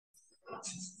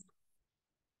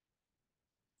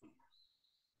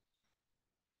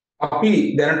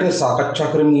අපි දැනට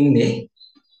සාකච්ඡා කරමින් ඉන්නේ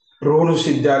රෝහණ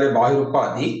විශ්වවිද්‍යාලයේ බාහිර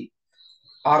උපාධි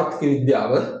ආර්ථික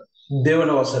විද්‍යාව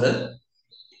දෙවන වසර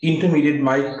ඉන්ටර්මීඩියට්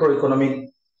මයික්‍රෝ ඉකොනොමික්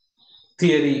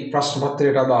තියරි ප්‍රශ්න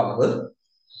පත්‍රයට අදාළව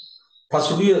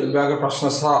පසුගිය විභාග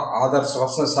ප්‍රශ්න සහ ආදර්ශ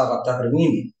ප්‍රශ්න සාකච්ඡා කරමින්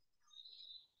ඉන්නේ.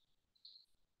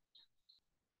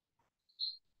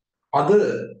 අද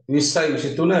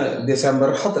 2023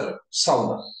 දෙසැම්බර් 4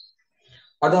 සවුදා.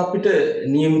 අද අපිට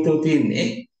නියමිතව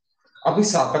තියෙන්නේ අපි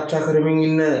සාකච්ඡා කරමින්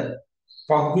ඉන්න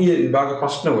පහුගිය විභාග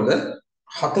ප්‍රශ්නවල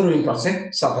 4 වෙනි ප්‍රශ්නේ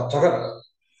සාකච්ඡා කරා.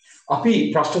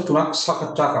 අපි ප්‍රශ්න තුනක්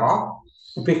සාකච්ඡා කරා.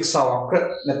 උපේක්ෂා වක්‍ර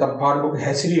නැත්නම් පාරිභෝගික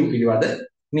හැසිරීම පිළිබඳ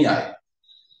න්‍යාය.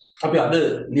 අපි අද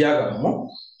ලියාගමු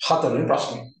 4 වෙනි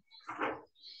ප්‍රශ්නේ.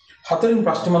 4 වෙනි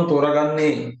ප්‍රශ්නේ මම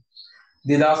තෝරාගන්නේ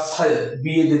 2006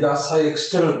 BA 2006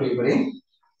 external පේපරෙන්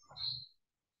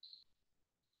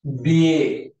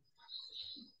BA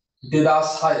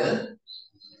 2006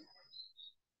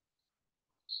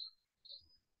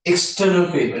 external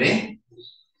paper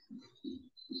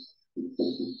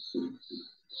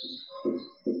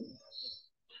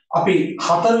අපි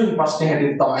හතරවෙනි ප්‍රශ්නේ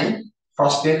හැටියට තමයි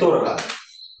ප්‍රශ්නේ තෝරගන්නේ.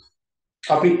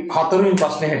 අපි හතරවෙනි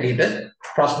ප්‍රශ්නේ හැටියට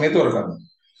ප්‍රශ්නේ තෝරගන්නවා.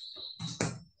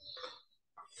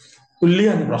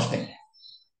 උල්ලියන් ප්‍රශ්නේ.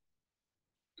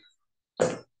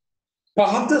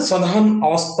 පහත සඳහන්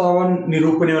අවස්ථාවන්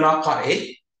නිරූපණය වන ආකාරයේ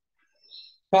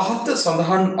පහත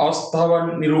සඳහන්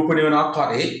අවස්ථාවන් නිරූපණය වන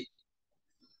ආකාරයේ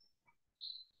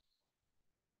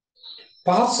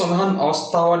පහත් සඳහන්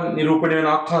අවස්ථාවන් නිරූපණය වන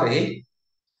ආකාරයේ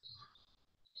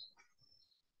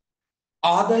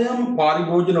ආදායම්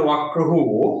පාරිභෝජන වක්‍ර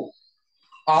හෝ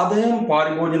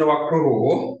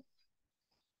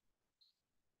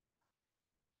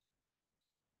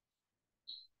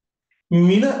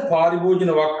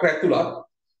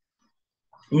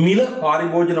මිල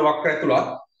පාරිභෝජන වක්‍ර ඇතුළත්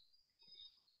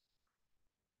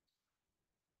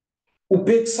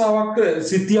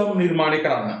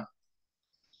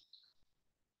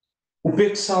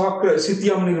උපේක්ෂා වක්‍ර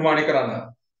සිතියම් නිර්මාණය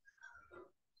කරන්න.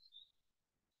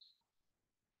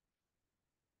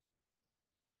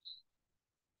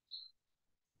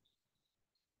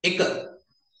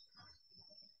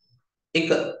 එක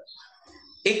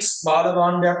x බාල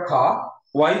භාණ්ඩයක් හා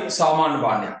y සාමාන්‍ය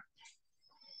භාණ්ඩයක්.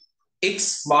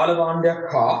 x බාල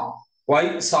භාණ්ඩයක් හා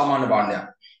y සාමාන්‍ය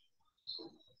භාණ්ඩයක්.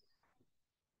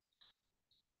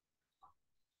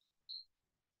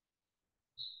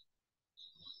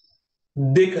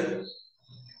 දෙක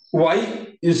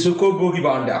y සුඛෝභෝගී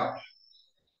භාණ්ඩයක්.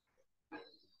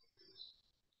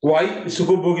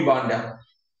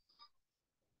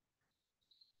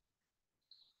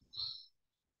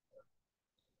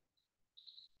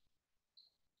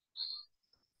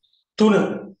 තුන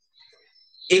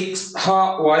x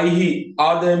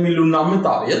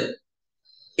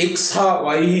හා y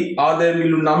හි ආදාය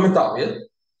මිලු නම්‍යතාවය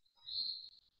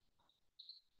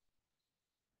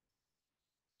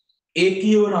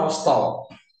ඒකීය වන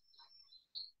අවස්ථාවක්.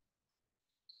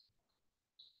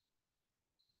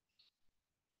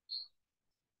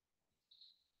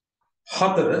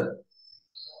 හතර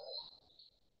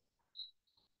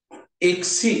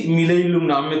x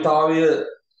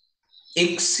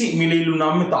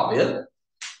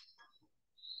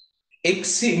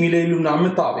මිලයිලු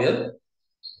නම්‍යතාවය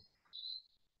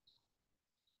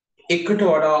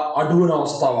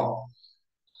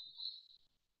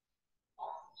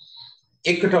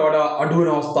එකට වඩා අඩු වන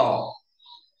අවස්ථාවක්.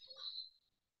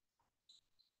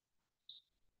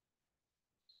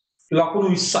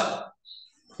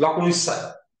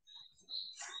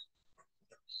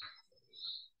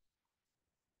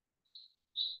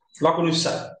 ලකුණු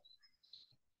 20යි.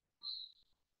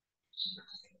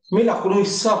 මේ ලකුණු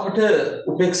 20 අපිට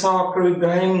උපේක්ෂා වක්‍ර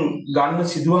විග්‍රහයෙන් ගන්න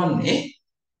සිදුවන්නේ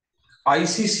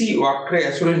ICC වක්‍රය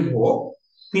ඇසුරින් හෝ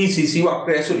PCC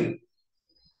වක්‍රය ඇසුරින්.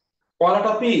 ඔයාලට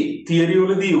අපි තියරි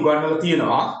වලදී උගන්වලා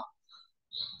තියෙනවා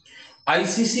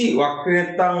ICC වක්‍රය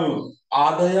නැත්නම්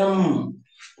ආදායම්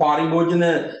පාරිභෝජන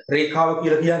රේඛාව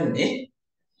කියලා කියන්නේ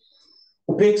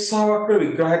උපේක්ෂා වක්‍ර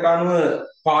විග්‍රහයට අනුව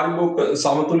පාරිභෝගික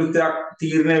සමතුලිතයක්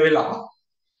තීරණය වෙලා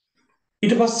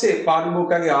ඊට පස්සේ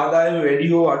පාරිභෝගිකගේ ආදායම වැඩි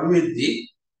හෝ අඩු වෙද්දී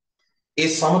ඒ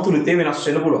සමතුලිතය වෙනස්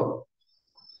වෙන්න පුළුවන්.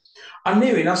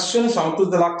 අන්නේ වෙනස් වෙන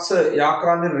සමතුලිත ලක්ෂ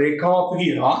යාක්‍රාන්තන රේඛාව අපි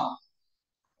කියනවා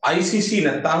ICC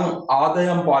නැත්නම්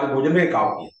ආදායම් පාරිභෝජන රේඛාව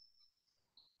කියලා.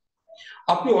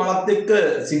 අපි ඔයාලත් එක්ක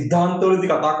සිද්ධාන්තවලදී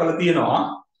කතා කරලා තියෙනවා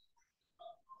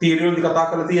තියරි වලදී කතා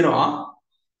කරලා තියෙනවා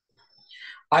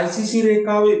ICC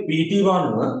රේඛාවේ PT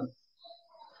වනුව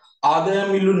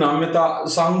ආදායම් මිලු නම්‍යතා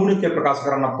සංගුණිකය ප්‍රකාශ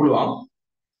කරන්න පුළුවන්.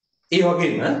 ඒ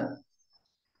වගේම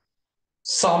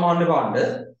සාමාන්‍ය භාණ්ඩ,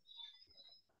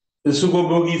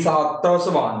 සුඛෝපභෝගී සහ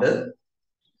අත්‍යවශ්‍ය භාණ්ඩ,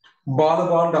 බාල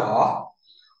භාණ්ඩ හා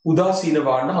උදාසීන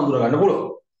භාණ්ඩ හඳුනා ගන්න පුළුවන්.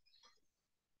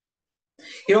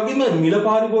 ඒ වගේම මිල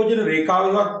පරිභෝජන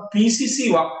රේඛාවේ PCC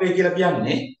වක්‍රය කියලා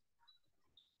කියන්නේ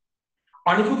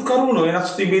අනිකුත් කරුණු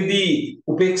වෙනස් තිබෙදී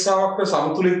උපේක්ෂා වක්‍ර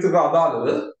සමතුලිතක අදාළව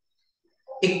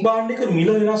එක් භාණ්ඩයක මිල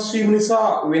වෙනස් වීම නිසා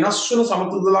වෙනස් වන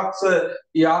සමතුලිත ලක්ෂ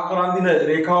යාකරන්දින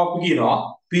රේඛාව අපි කියනවා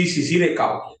PCC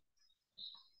රේඛාව කියලා.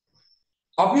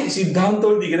 අපි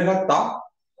සිද්ධාන්තවලදී ඉගෙන ගත්තා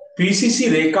PCC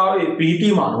රේඛාවේ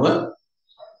පිහිටීම අනුව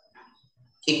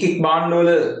එක් භාණ්ඩවල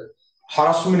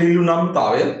හරස් මිලිලු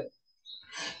නම්තාවය,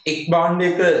 එක්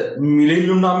භාණ්ඩයක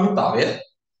මිලිලු නම්තාවය,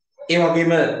 ඒ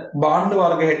වගේම භාණ්ඩ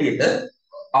වර්ග හැටියට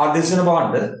ආදේශන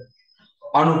භාණ්ඩ,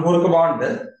 අනුපූරක භාණ්ඩ,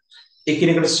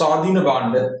 එකිනෙකට ස්වාධීන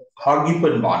භාණ්ඩ,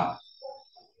 හාගිපන් භාණ්ඩ.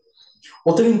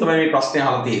 ඔතනින් තමයි මේ ප්‍රශ්නේ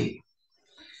අහලා තියෙන්නේ.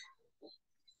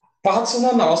 පහත්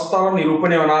සඳහන් අවස්ථාවන්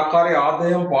නිරූපණය වන ආකාරයේ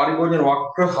ආදායම් පරිභෝජන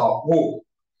වක්‍ර හෝ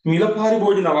මිල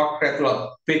පරිභෝජන වක්‍ර ඇතුළත්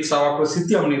උපේක්ෂා වක්‍ර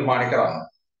සිතියම් නිර්මාණය කරන්න.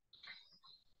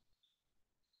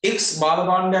 X බාල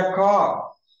භාණ්ඩයක් හා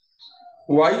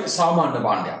Y සාමාන්‍ය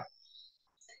භාණ්ඩයක්.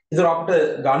 ඒතර අපිට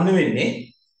ගන්න වෙන්නේ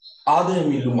ආදායම්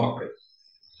මිල්ලුම් වක්‍රය.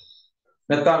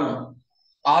 නැත්නම්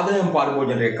ආදායම්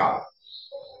පරිභෝජන රේඛාව.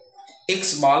 X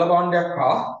බාල භාණ්ඩයක්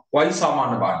හා Y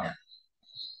සාමාන්‍ය භාණ්ඩයක්.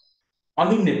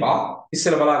 අඳින්න එපා.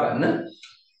 ඉස්සෙල්ලා බලා ගන්න.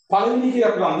 පළවෙනි එක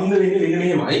අපි අඳින්න වෙන්නේ මෙන්න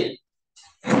මෙහෙමයි.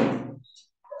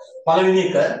 පළවෙනි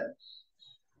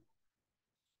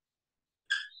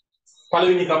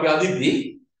එක අපි අදිද්දී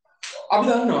අපි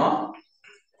දන්නවා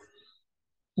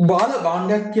බාල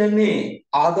භාණ්ඩයක් කියන්නේ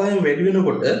ආදායම් වැඩි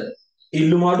වෙනකොට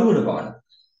ඉල්ලුම අඩු වෙන භාණ්ඩ.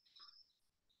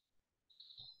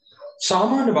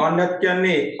 සාමාන්‍ය භාණ්ඩයක්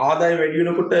කියන්නේ ආදායම් වැඩි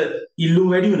වෙනකොට ඉල්ලුම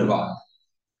වැඩි වෙන භාණ්ඩ.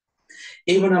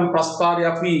 එහෙමනම් ප්‍රස්තාරය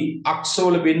අපි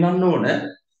අක්ෂවල පෙන්වන්න ඕන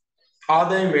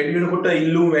ආදායම් වැඩි වෙනකොට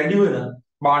ඉල්ලුම වැඩි වෙන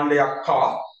භාණ්ඩයක් හා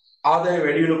ආදායම්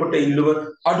වැඩි වෙනකොට ඉල්ලුම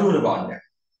අඩු වෙන භාණ්ඩයක්.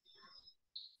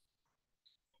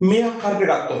 මේ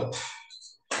ආකාරයට ගත්තොත්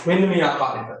මෙන්න මේ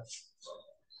ආකාරයට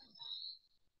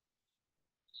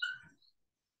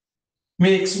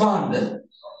මේ X භාණ්ඩ,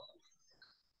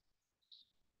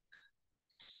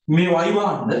 මේ Y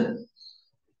භාණ්ඩ,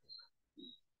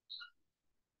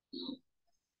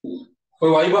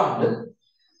 ඔය Y භාණ්ඩ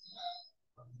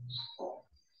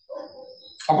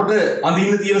අපිට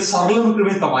අඳින්න තියෙන සරලම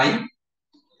ක්‍රමය තමයි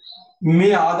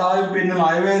මේ ආදායම් පෙන්වන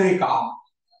අයවැය රේඛා.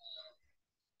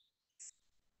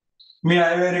 මේ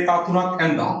අයවැය රේඛා තුනක්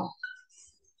ඇඳලා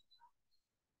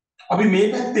අපි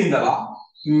මේ පැත්තේ ඉඳලා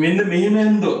මෙන්න මෙහෙම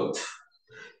ඇඳොත්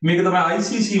මේක තමයි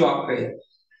ICC වක්‍රය.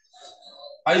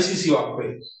 ICC වක්‍රය.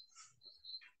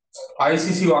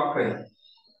 ICC වක්‍රය.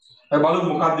 අපි බලමු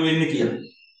මොකද්ද වෙන්නේ කියලා.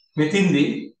 මෙතින්දී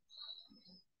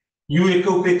U1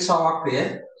 උපේක්ෂා වක්‍රය,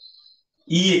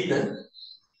 E1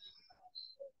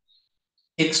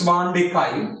 X භාණ්ඩ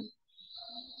 1යි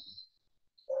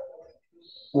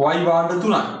Y භාණ්ඩ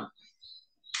 3යි.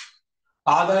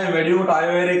 ආදායම් වැඩි වුණොත්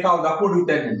අයවැය රේඛාව දකුණට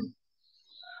විතැන්වෙනවා.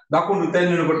 දකුණට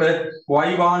විතැන්වෙනකොට Y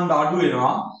භාණ්ඩ අඩු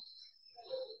වෙනවා,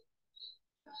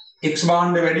 X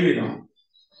භාණ්ඩ වැඩි වෙනවා.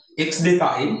 X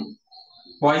 2යි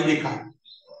Y 2යි.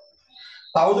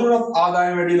 තවදුරටත්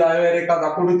ආදායම් වැඩිලා අයවැය රේඛාව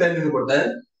දකුණට විතැන්වෙනකොට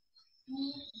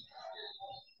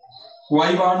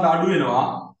Y භාණ්ඩ අඩු වෙනවා,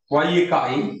 Y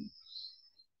 1යි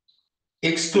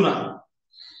X 3යි.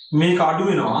 මේක අඩු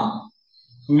වෙනවා,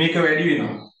 මේක වැඩි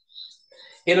වෙනවා.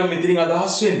 එහෙනම් මෙතනින්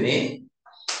අදහස් වෙන්නේ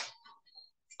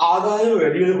ආදායම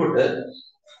වැඩි වෙනකොට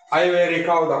අයවැය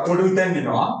රේඛාව දකුණට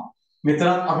විතැන්වෙනවා.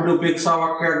 මෙතනත් අපිට උපේක්ෂා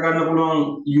වක්‍රයක් ගන්න පුළුවන්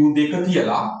U2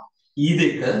 කියලා E2.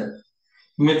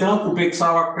 මෙතනත්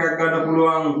උපේක්ෂා වක්‍රයක් ගන්න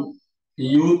පුළුවන්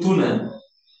U3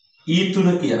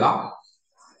 E3 කියලා.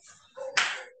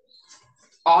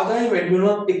 ආදායම වැඩි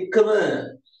වෙනවත් එක්කම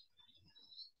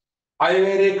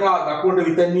අයවැය රේඛා දකුණට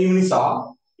විතැන්වීම නිසා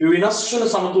වෙනස් වෙන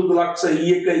සමතුලිත ලක්ෂ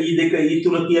E1 E2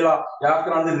 E3 කියලා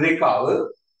යාකරන්දින රේඛාව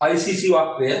ICC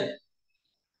වක්‍රය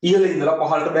ඉහළ ඉඳලා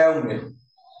පහළට බෑවුම් වෙනවා.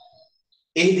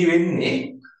 එහිදී වෙන්නේ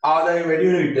ආදායම වැඩි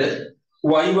වෙන විට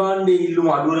Y භාණ්ඩයේ ඉල්ලුම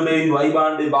අඩු වෙන බැවින් Y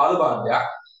භාණ්ඩයේ බාල භාණ්ඩයක්,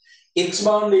 X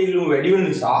භාණ්ඩයේ ඉල්ලුම වැඩි වෙන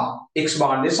නිසා X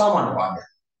භාණ්ඩයේ සාමාන්‍ය භාණ්ඩයක්.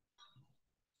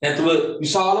 නැතුව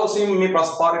විශාල වශයෙන් මේ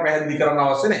ප්‍රස්තාරය පැහැදිලි කරන්න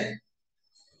අවශ්‍ය නැහැ.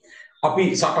 අපි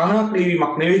සටහනක්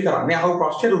ලියවීමක් නෙවෙයි කරන්නේ, අහපු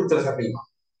ප්‍රශ්නෙට උත්තර සැපීමක්.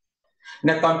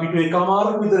 නැත්නම් පිටු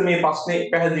එකමාරක් විතර මේ ප්‍රශ්නේ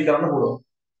පැහැදිලි කරන්න පුළුවන්.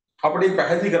 අපිට ඒක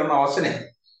පැහැදිලි කරන්න අවශ්‍ය නැහැ.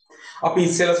 අපි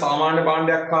ඉස්සෙල්ලා සාමාන්‍ය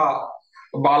භාණ්ඩයක් හා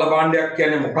බාල භාණ්ඩයක්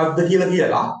කියන්නේ මොකක්ද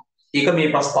කියලා ඒක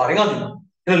මේ ප්‍රස්තාරයෙන් අඳිනවා.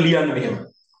 ඒක ලියන්න මෙහෙම.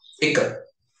 1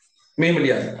 මෙහෙම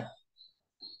ලියන්න.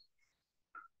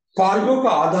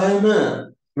 පාරිභෝගික ආදායම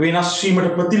වෙනස්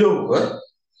වීමට ප්‍රතිලෝමව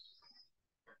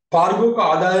පාරිභෝගික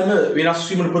ආදායම වෙනස්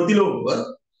වීමට ප්‍රතිලෝමව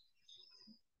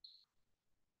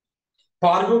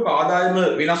පාරිභෝගික ආදායම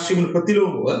වෙනස් වීමට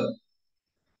ප්‍රතිලෝමව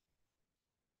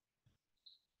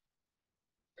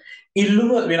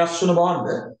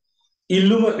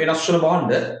ඉල්ලුම වෙනස් වන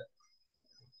භාණ්ඩ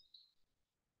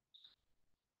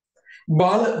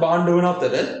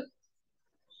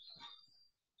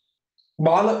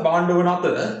බාල භාණ්ඩ වන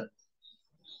අතර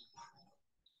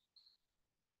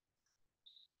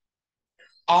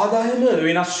ආදායම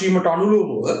වෙනස්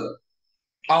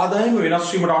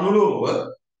වීමට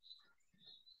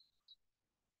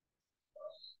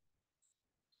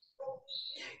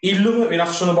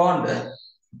අනුලෝමව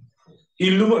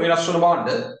ඉල්ලුම වෙනස් වන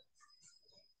භාණ්ඩ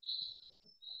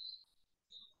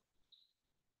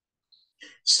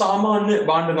සාමාන්‍ය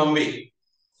භාණ්ඩ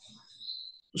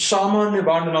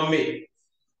නම් වේ.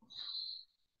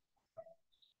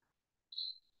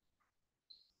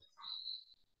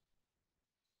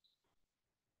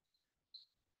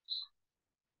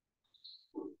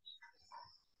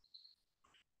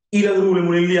 ඊළඟ රූලෙ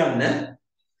මුලින් ලියන්න.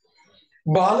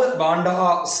 බාල භාණ්ඩ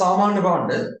හා සාමාන්‍ය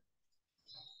භාණ්ඩ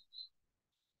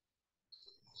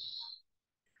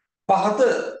පහත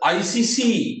ICC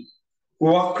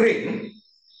වක්‍රයෙන්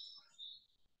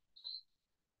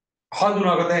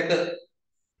හඳුනාගත හැක.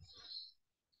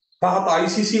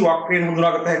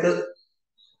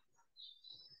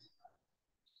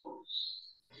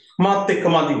 මාත්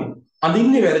එක්කම අඳිමු.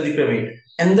 අඳින්නේ වැරදි ක්‍රමයට.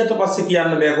 ඇඳට පස්සේ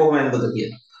කියන්න බෑ කොහොම ඇඳද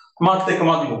කියලා. මාත් එක්කම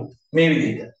අඳිමු මේ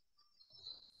විදිහට.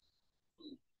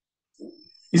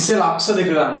 ඉස්සෙල්ලා අක්ෂ දෙක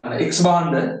ගන්න. x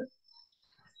භාණ්ඩ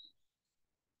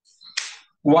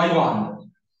y භාණ්ඩ.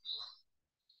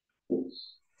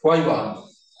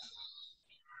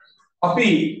 අපි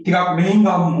ටිකක් මෙහෙන්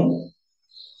ගමු.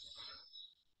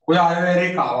 ඔය අයවැය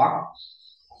රේඛාවක්.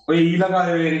 ඔය ඊළඟ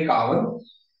අයවැය රේඛාව.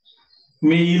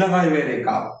 මේ ඊළඟ අයවැය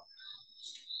රේඛාව.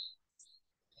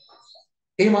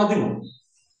 එහෙම අදිමු.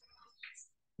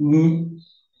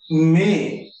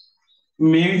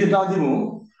 මේ විදිහට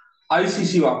අදිමු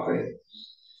ICC වක්‍රය.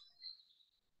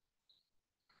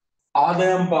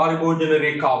 ආදායම් පාරිභෝජන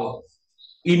රේඛාව.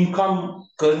 income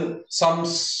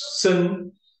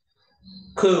consumption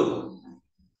curve.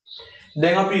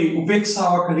 දැන් අපි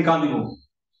උපේක්ෂාවක් ටික අඳිමු.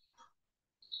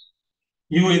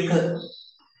 U1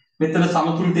 මෙතන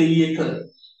සමතුලිත E1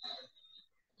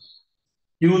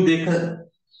 U2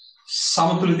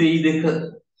 සමතුලිත E2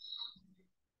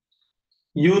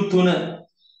 U3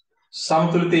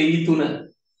 සමතුලිත E3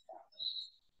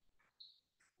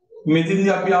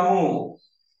 මෙතනදී අපි යමු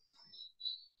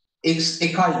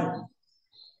x1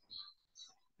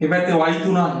 මේ පැත්තේ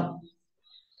y3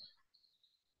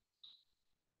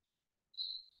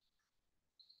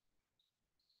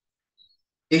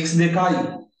 x2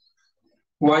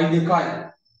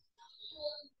 y2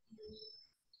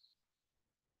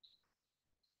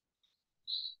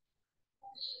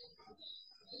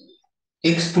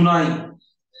 x3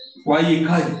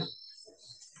 y1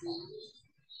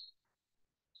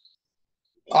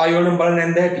 ආයෝලම් බලන්න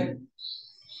නැන්ද ඇති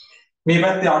මේ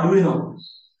පැත්තේ අඩු වෙනවා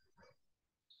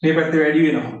මේ පැත්තේ වැඩි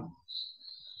වෙනවා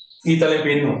ඊතලෙ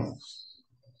පෙන්නවා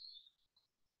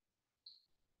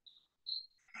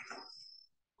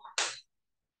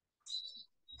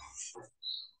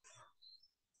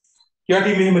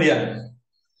යටි මෙහෙම ලියන්න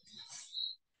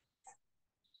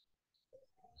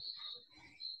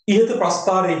ඉහත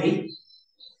ප්‍රස්ථාරයේ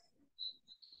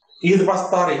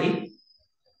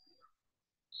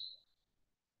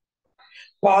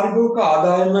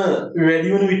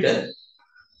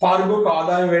පාරිභෝගික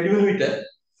ආදායම වැඩි වන විට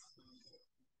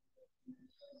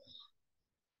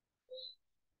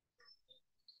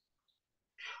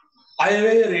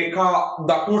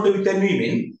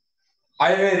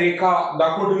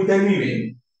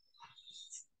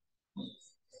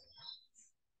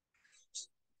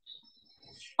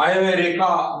අයවැය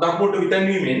රේඛා දකුණට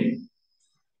විතැන්වීමෙන්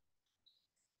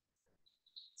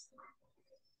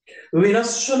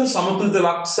වෙනස්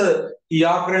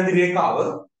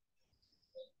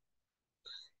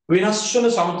වන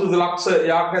සමතුලිත ලක්ෂ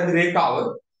යාකරැඳි රේඛාව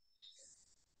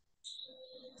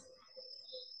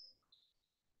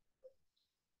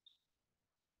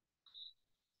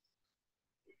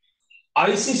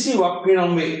ICC වක්‍රය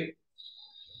නම් වේ.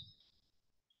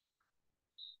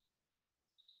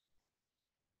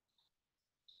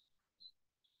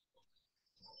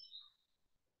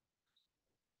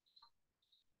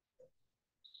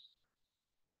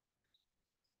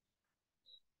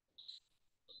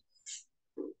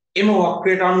 එම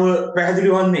වක්‍රයට අනුව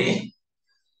පැහැදිලි වන්නේ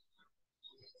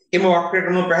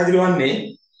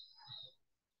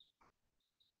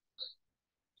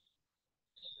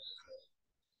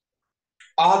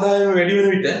ආදායම වැඩි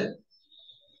වෙන විට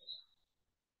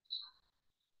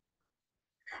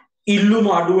ඉල්ලුම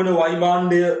අඩුවන වයි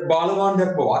භාණ්ඩය බාල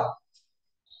භාණ්ඩයක් බවත්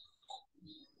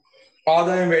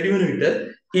ආදායම වැඩි වෙන විට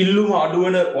ඉල්ලුම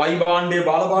අඩුවන වයි භාණ්ඩය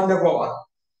බාල භාණ්ඩයක් බවත්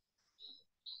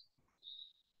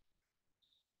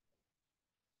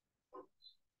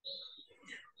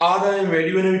ආදායම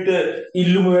වැඩි වෙන විට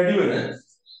ඉල්ලුම වැඩි වෙන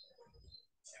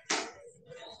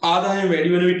ආදායම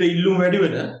වැඩි වෙන විට ඉල්ලුම වැඩි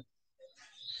වෙන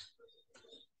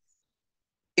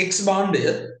X භාණ්ඩය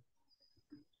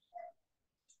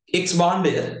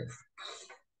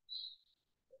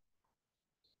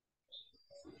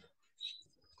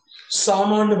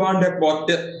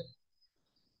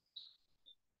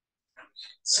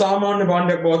සාමාන්‍ය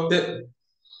භාණ්ඩයක් බවත්ය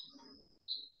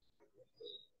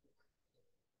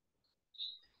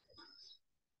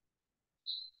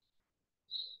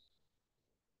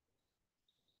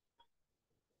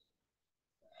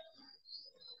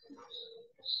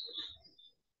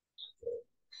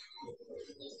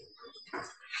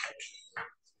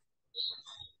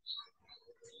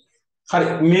හරි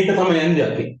මේක තමයි යන්නේ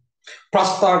අපි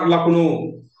ප්‍රස්තාවට ලකුණු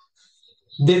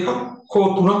දෙකක් හෝ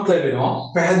තුනක් ලැබෙනවා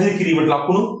පැහැදිලි කිරීමට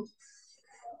ලකුණු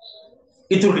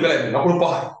ඉතුරු ටික ලැබෙනවා ලකුණු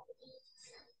 5යි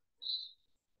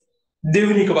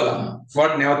දෙවෙනි එක බලන්න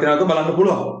වට නැවත නැවත බලන්න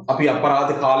පුළුවන් අපි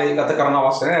අපරාධ කාලය ගත කරන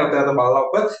අවස්ථාවේ නැවත නැවත බලලා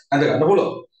ඔබ අඳ ගන්න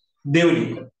පුළුවන් දෙවෙනි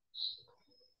එක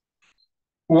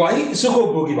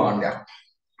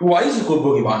y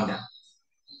සුඛෝපභෝගී භාණ්ඩයක්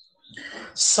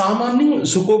සාමාන්‍යයෙන්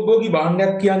සුඛෝපභෝගී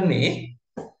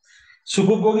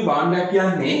භාණ්ඩයක්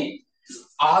කියන්නේ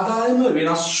ආදායම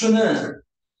වෙනස් වෙන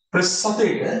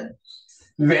ප්‍රතිශතයක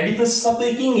වැඩි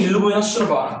ප්‍රතිශතයකින් ඉල්ලුම වෙනස් වෙන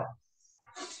භාණ්ඩ.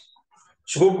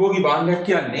 සුඛෝපභෝගී භාණ්ඩයක්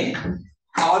කියන්නේ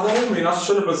ආදායම වෙනස්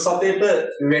වෙන ප්‍රතිශතයට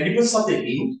වැඩි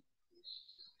ප්‍රතිශතයකින්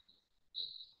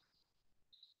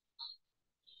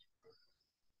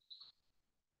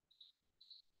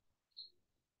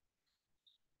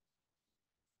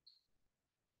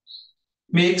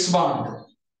මේ X භාණ්ඩ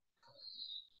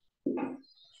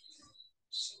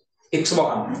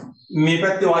මේ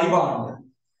පැත්තේ Y භාණ්ඩ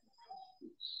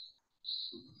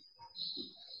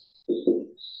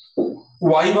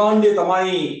Y භාණ්ඩය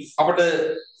තමයි අපිට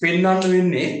පෙන්වන්න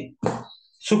වෙන්නේ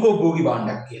සුඛෝපභෝගී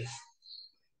භාණ්ඩයක් කියලා.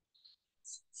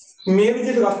 මේ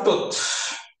විදිහට ගත්තොත්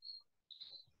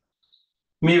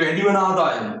මේ වැඩි වෙන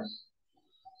ආදායම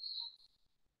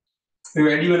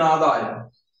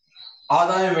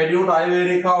වැඩි වුණොත් අයවැය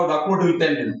රේඛාව දකුණට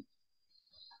විතැන්වෙනවා.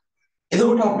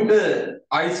 එතකොට අපිට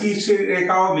ICC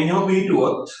රේඛාව මෙහෙම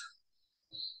පිටුවොත්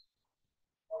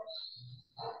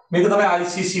මේක තමයි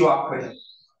ICC වක්‍රය.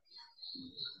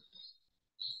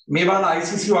 මේ බලන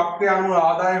ICC වක්‍රය අනුව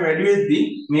ආදායම වැඩි වෙද්දී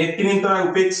මේ එක්කිනින් තමයි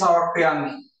උපේක්ෂා වක්‍රය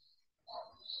යන්නේ.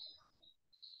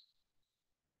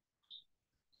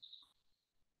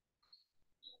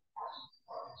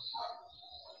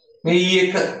 මේ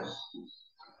E1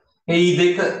 මේ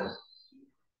E2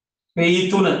 මේ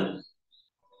E3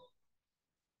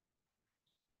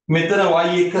 මෙතන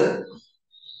Y1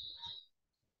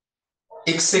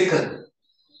 X1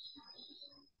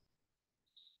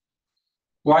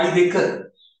 Y2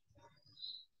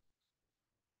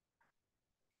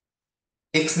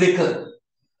 X2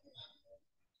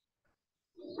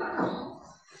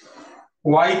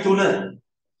 Y3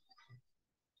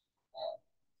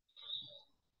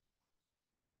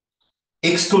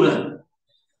 X3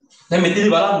 දැන් මෙතනදි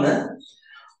බලන්න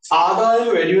ආදායම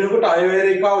වැඩි වෙනකොට අයවැය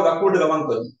රේඛාව දකුණට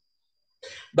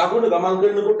ගමන්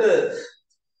කරනකොට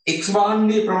X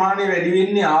භාණ්ඩයේ ප්‍රමාණය වැඩි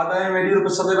වෙන්නේ ආදායම වැඩි වෙන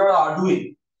ප්‍රතිශතයට වඩා අඩුයි.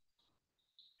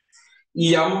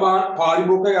 යම්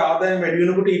පාරිභෝගික ආදායම වැඩි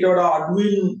වෙනකොට ඊට වඩා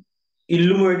අඩුවෙන්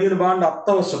ඉල්ලුම වැඩි වෙන භාණ්ඩ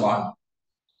අත්‍යවශ්‍ය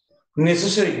භාණ්ඩ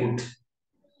necessary good.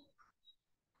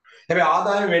 හැබැයි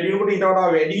ආදායම වැඩි වෙනකොට ඊට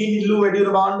වඩා වැඩි ඉල්ලුම වැඩි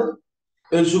වෙන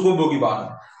භාණ්ඩ සුඛෝපභෝගී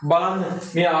භාණ්ඩ. බලන්න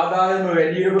මේ ආදායම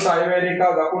වැඩි වෙනකොට අයවැය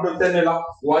රේඛාව දකුණට විතැන්වෙලා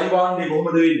Y භාණ්ඩය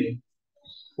කොහොමද වෙන්නේ?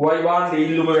 Y භාණ්ඩය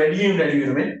ඉල්ලුම වැඩි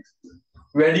වෙනවා.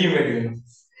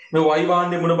 මේ Y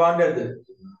භාණ්ඩය මොන භාණ්ඩයක්ද?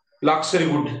 Luxury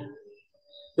good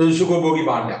සුඛෝපභෝගී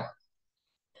භාණ්ඩයක්.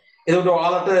 එතකොට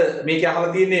ඔයාලට මේක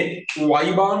අහලා තියෙන්නේ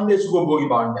Y භාණ්ඩය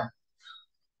සුඛෝපභෝගී භාණ්ඩයක්.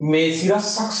 මේ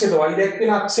සිරස් අක්ෂයට Y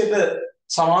දැක්වෙන අක්ෂයට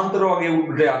සමාන්තර වගේ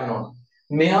උඩට යන්න ඕන.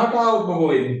 මෙහාට ආවොත්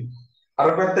මොකෝ වෙන්නේ?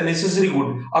 අර පැත්ත necessary good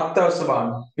අත්‍යවශ්‍ය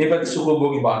භාණ්ඩ. මේ පැත්ත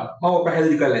සුඛෝපභෝගී භාණ්ඩ. මම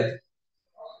පැහැදිලි කරලා ඇති.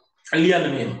 ලියන්න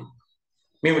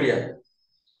මේ ලියන්න.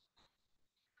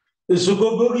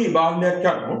 සුඛෝපභෝගී භාණ්ඩයක්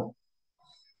යනු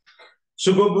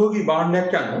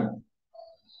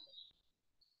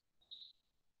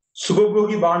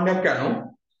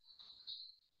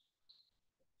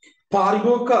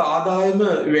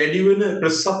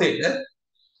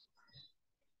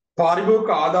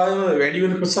පාරිභෝගික ආදායම වැඩි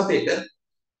වෙන ප්‍රතිශතයට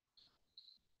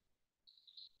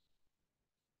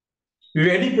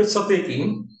වැඩි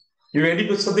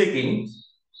ප්‍රතිශතයකින්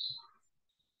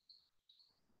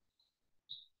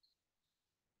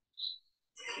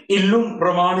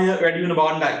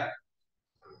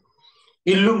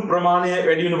ඉල්ලුම් ප්‍රමාණය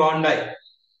වැඩි වෙන භාණ්ඩයි.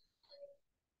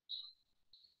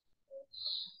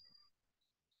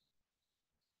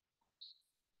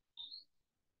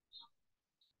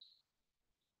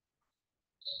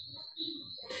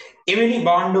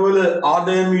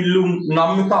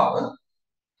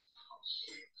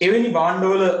 එවැනි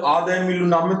භාණ්ඩවල ආදායම්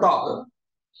ඉල්ලුම් නම්‍යතාව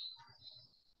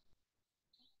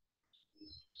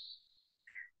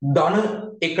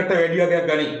ධන එකට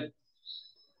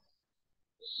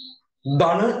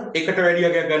වැඩි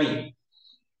වගයක් ගනී.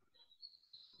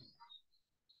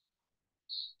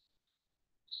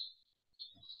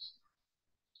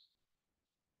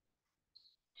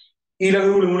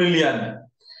 ඊළඟ මුලින් ලියන්න.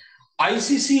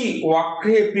 ICC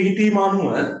වක්‍රයේ පිහිටීම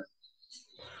අනුව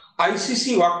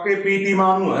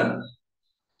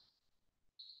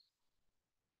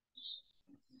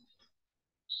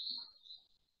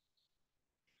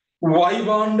Y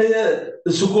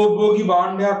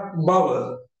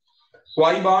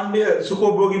භාණ්ඩය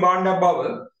සුඛෝපභෝගී භාණ්ඩයක් බව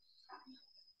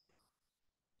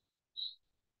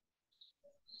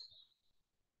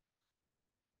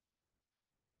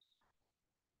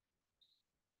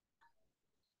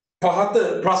පහත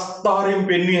ප්‍රස්ථාරයෙන්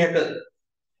පෙන්විය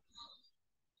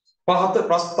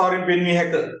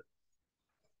හැක.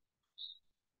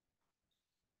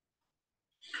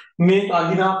 මේ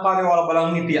අධිනාකාරය වල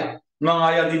බලන් හිටියා. මම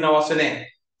ආය අදින්න අවශ්‍ය නැහැ.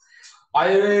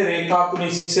 අයවැය රේඛා තුන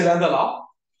ඉස්සෙල්ලා ඉඳලා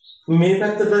මේ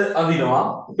පැත්තට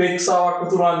අදිනවා, උපේක්ෂාවක්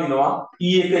තුන අදිනවා,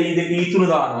 E1 E2 E3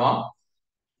 දානවා.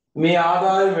 මේ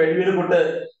ආදායම වැඩි වෙනකොට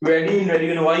වැඩි වෙන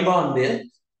Y භාණ්ඩය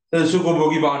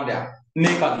සුඛෝපභෝගී භාණ්ඩයක්.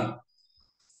 මේක අදින්න.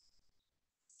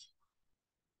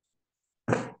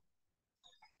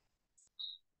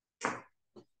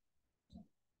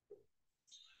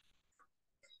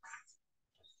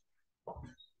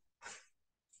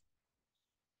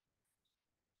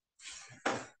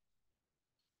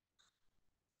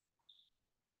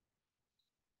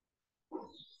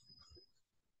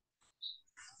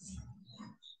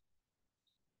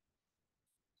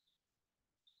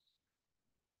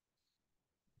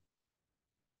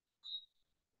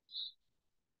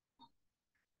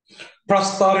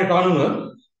 ප්‍රස්ථාරයට අනුව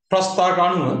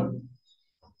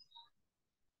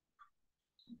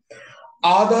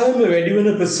ආදායම වැඩි වෙන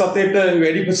ප්‍රතිශතයකින්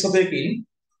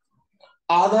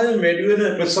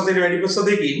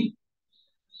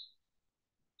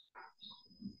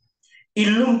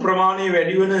ඉල්ලුම් ප්‍රමාණය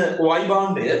වැඩි වෙන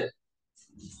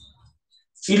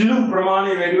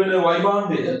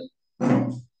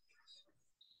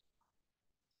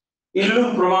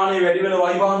Y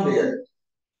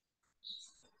භාණ්ඩය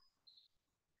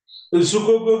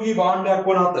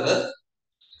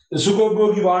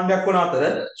සුඛෝපභෝගී භාණ්ඩයක් වන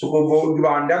අතර සුඛෝපභෝගී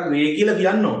භාණ්ඩයක් වේ කියලා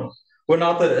කියන්න ඕන. වන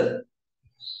අතර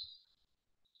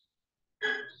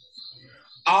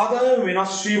ආදායම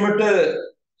වෙනස් වීමට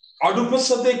අඩු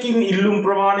ප්‍රතිශතයකින් ඉල්ලුම්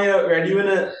ප්‍රමාණය වැඩි වෙන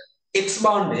X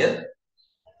භාණ්ඩය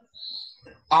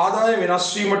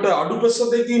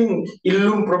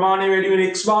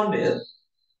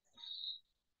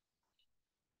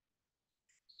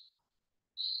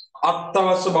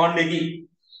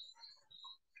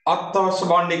අත්‍යවශ්‍ය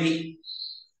භාණ්ඩයකි.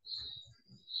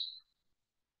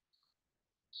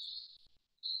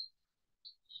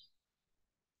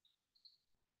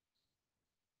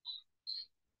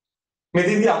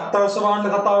 මෙතෙන්දී අත්‍යවශ්‍ය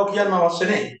භාණ්ඩ කතාව කියන්න අවශ්‍ය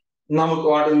නැහැ. නමුත්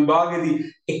ඔයාලට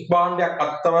විභාගයේදී එක් භාණ්ඩයක්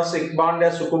අත්‍යවශ්‍ය එක්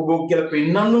භාණ්ඩයක් සුඛෝපභෝගී කියලා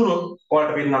පෙන්වන්න උනොත්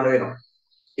ඔයාලට පෙන්වන්න වෙනවා.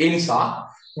 ඒ නිසා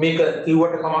මේක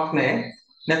කිව්වට කමක් නැහැ.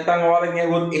 නැත්නම් ඔයාලගෙන්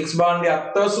ඇහුවොත් X භාණ්ඩය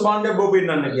අත්‍යවශ්‍ය භාණ්ඩයක් බව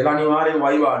පෙන්වන්න කියලා අනිවාර්යයෙන්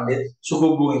Y භාණ්ඩය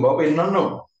සුඛෝපභෝගී බව පෙන්වන්න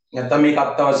ඕන. නැත්නම් මේක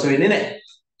අත්‍යවශ්‍ය වෙන්නේ නැහැ.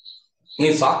 ඒ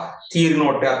නිසා තීර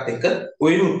නෝට් එකත් එක්ක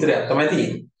ඔය උත්තරයක් තමයි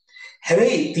තියෙන්නේ.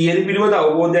 හැබැයි තියරි පිළිබඳ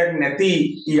අවබෝධයක්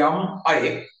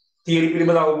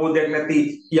නැති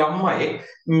යම් අයෙක්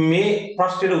මේ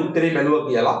ප්‍රශ්නෙට උත්තරේ බැලුවා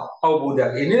කියලා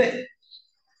අවබෝධයක් එන්නේ නැහැ.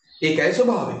 ඒකයි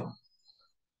ස්වභාවය.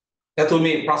 එතකොට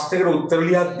මේ ප්‍රශ්නෙකට උත්තර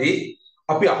ලියද්දී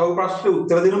අපි අහපු ප්‍රශ්නෙට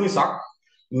උත්තර දෙන මිසක්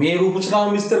මේ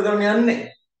රූපසටහන විස්තර කරන්න යන්නේ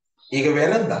නැහැ. ඒක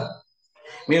වැරද්දක්.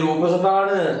 මේ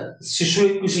රූපසටහන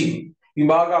ශිෂ්‍යයෙක් විසින්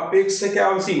විභාග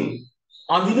අපේක්ෂකයා විසින්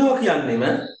අඳිනවා කියන්නේම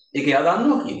ඒක එයා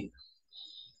දන්නවා කියන්නේ.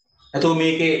 එතකොට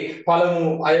මේකේ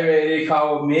පළමු අයවැය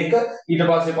රේඛාව මේක ඊට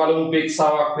පස්සේ පළමු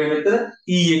උපේක්ෂාවක් මෙතන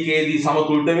E1ේදී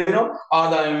සමතුලිත වෙනවා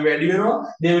ආදායම වැඩි වෙනවා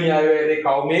දෙවෙනි අයවැය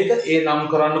රේඛාව මේක ඒ නම්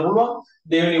කරන්න පුළුවන්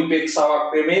දෙවෙනි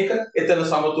උපේක්ෂාවක් මේක එතන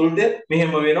සමතුලිතය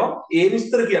මෙහෙම වෙනවා ඒ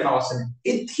විස්තර කියන්න අවශ්‍ය නැහැ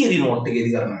ඒ තියරි නෝට්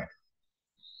එකේදී කරනවා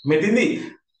මෙතෙන්දී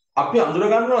අපි අඳුර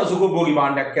ගන්නවා සුඛෝපභෝගී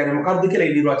භාණ්ඩයක් කියන්නේ මොකක්ද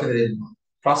කියලා නිර්වචනය දෙන්නවා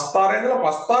ප්‍රස්ථාරය ඉඳලා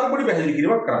ප්‍රස්ථාර පොඩි පැහැදිලි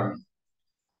කිරීමක් කරන්නේ.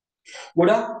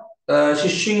 ගොඩක්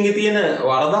ශිෂ්‍යයන්ගේ තියෙන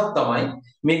වරදක් තමයි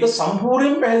මේක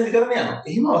සම්පූර්ණයෙන් පැහැදිලි කරන්න යනවා.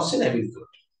 එහෙම අවශ්‍ය නැහැ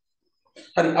පිළිතුරට.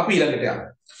 හරි අපි ඊළඟට යමු.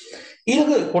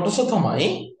 ඊළඟ කොටස තමයි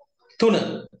 3.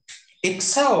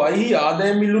 x y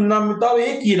ආදායම් මිලුම් නම්‍යතාවය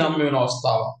කියනම් වෙන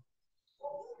අවස්ථාව.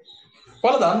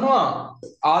 ඔයාලා දන්නවා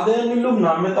ආදායම් මිලුම්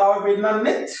නම්‍යතාවය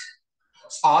පෙන්නන්නේ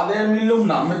ආදායම් මිලුම්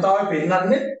නම්‍යතාවය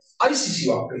පෙන්නන්නේ ICC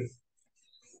වක්‍රය.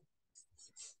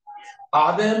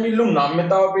 ආදායම් මිලුම්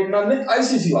නම්‍යතාවය පෙන්නන්නේ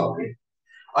ICC වක්‍රය.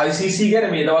 ICC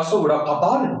ගැන මේ දවස්වල ගොඩක්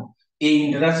කතා වෙනවා. ඒ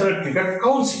ඉන්ටර්නැෂනල් ක්‍රිකට්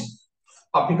කවුන්සිල්.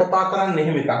 අපි කතා කරන්නේ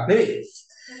එහෙම එකක් නෙවෙයි.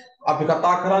 අපි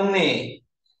කතා කරන්නේ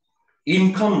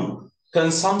income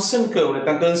consumption curve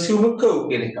නැත්නම් consumer curve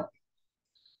කියන එක.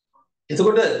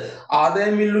 එතකොට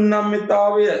ආදායම් මිලුම්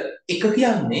නම්‍යතාවය එක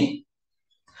කියන්නේ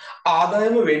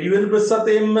ආදායම වැඩි වෙන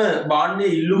ප්‍රසතෙන්ම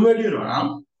භාණ්ඩයේ ඉල්ලුම වැඩි වෙනවා නම්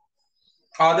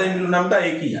ආදායම් මිලුම් නම්‍යතාවය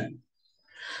ඒ කියන්නේ.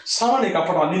 සාමාන්‍ය එක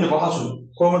අපට අඳින්න පහසුයි.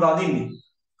 කොහොමද අඳින්නේ?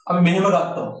 අපි මෙහෙම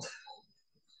ගත්තොත්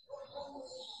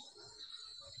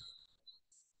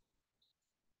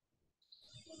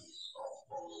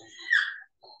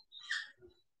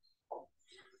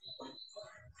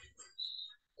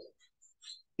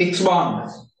x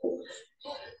භාණ්ඩ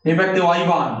මේ පැත්තේ y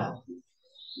භාණ්ඩ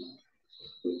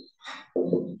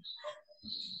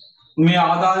මේ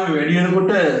ආදායම වැඩි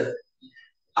වෙනකොට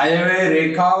අයවැය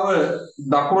රේඛාව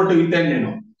දකුණට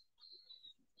විතැන්වෙනවා.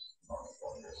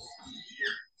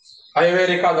 අයවැය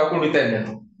රේඛාව දකුණට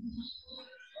විතැන්වෙනවා.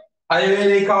 අයවැය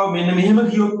රේඛාව මෙන්න මෙහෙම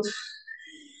ගියොත්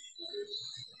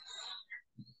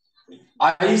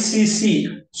ICC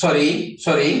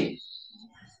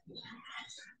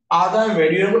ආදායම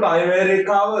වැඩි වෙනකොට අයවැය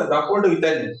රේඛාව දකුණට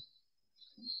විතැන්වෙනවා.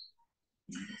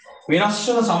 වෙනස්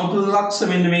වන සමතුලිත ලක්ෂ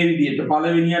මෙන්න මේ විදිහට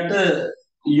පළවෙනියට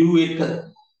U1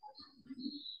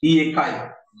 E1යි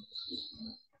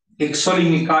x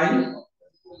වලින් 1යි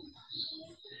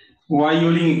y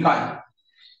වලින් 1යි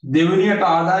දෙවෙනියට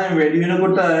ආදායම වැඩි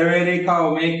වෙනකොට අයවැය රේඛාව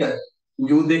මේක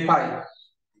U2යි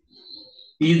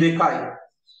E2යි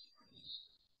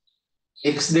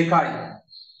x2යි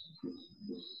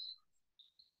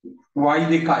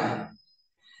y2යි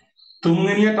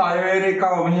තුන්වෙනියට අයවැය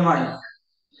රේඛාව මෙහෙමයි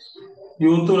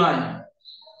U3යි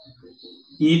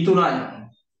E3යි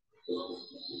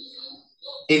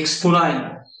x3යි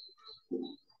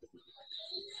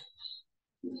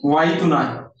y3යි.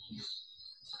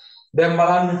 දැන්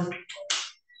බලන්න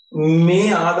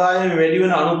මේ ආදායම වැඩි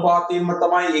වෙන අනුපාතයෙන්ම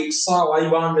තමයි x සහ y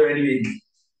භාණ්ඩ වැඩි වෙන්නේ.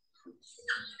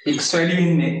 x වැඩි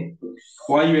වෙන්නේ y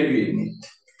වැඩි වෙන්නේ.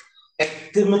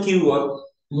 ඇත්තම කිව්වොත්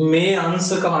මේ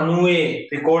අංශක 90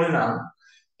 රෙකෝඩ් නම්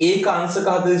ඒක අංශක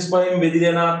 45න්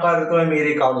බෙදලා යන ආකාරය තමයි මේ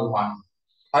රේඛාව නිර්මාණය.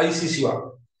 ICC වල.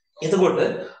 එතකොට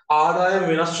ආදායම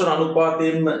වෙනස් වන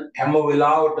අනුපාතයෙන්ම හැම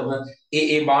වෙලාවටම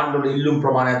ඒ භාණ්ඩ වල ඉල්ලුම්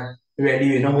ප්‍රමාණයත් වැඩි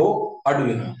වෙනවෝ අඩු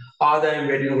වෙනවා. ආදායම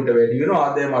වැඩි වෙනකොට වැඩි වෙනවා,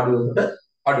 ආදායම අඩු වෙනකොට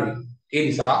අඩු වෙනවා. ඒ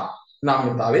නිසා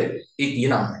නම්‍යතාවය ඒ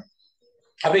කියන නමයි.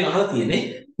 අපෙන් අහලා තියෙන්නේ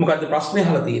මොකද්ද ප්‍රශ්නේ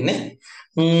අහලා තියෙන්නේ?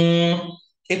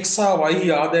 x සහ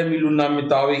y ආදායම ඉල්ලුම්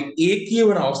නම්‍යතාවයේ ඒ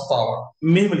කියවන අවස්ථාවක්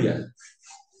මෙහෙම ලියන්න.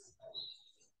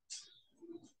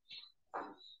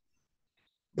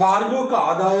 පාරිභෝගික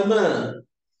ආදායම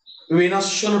වෙනස්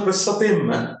වන ප්‍රතිශතයෙන්ම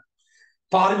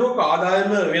පාරිභෝගික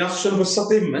ආදායම වෙනස් වන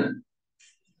ප්‍රතිශතයෙන්ම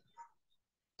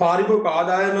පාරිභෝගික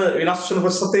ආදායම වෙනස් වන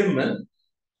ප්‍රතිශතයෙන්ම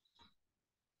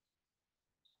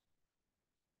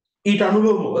ඊට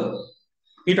අනුලෝමව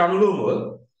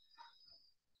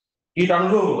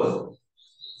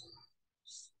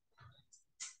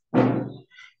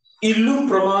ඉල්ලුම්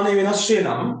ප්‍රමාණය වෙනස් වේ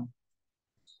නම්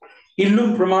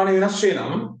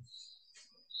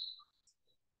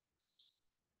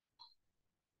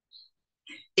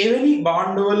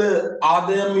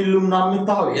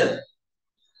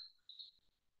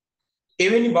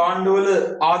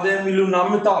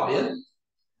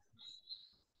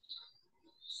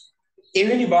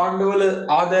එවැනි භාණ්ඩවල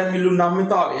ආදායම් ඉල්ලුම්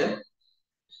නම්‍යතාවය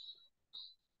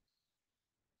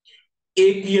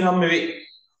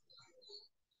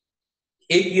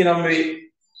ඒකීය නම් වේ.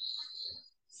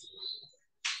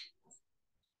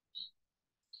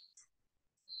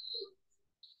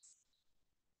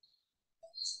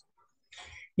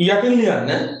 යටින් ලියන්න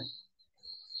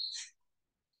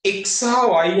x සහ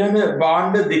y යන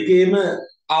භාණ්ඩ දෙකේම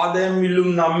ආදායම් මිලුම්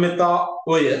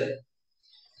නම්‍යතාවය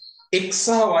x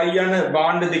සහ y යන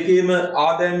භාණ්ඩ දෙකේම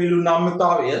ආදායම් මිලුම්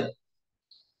නම්‍යතාවය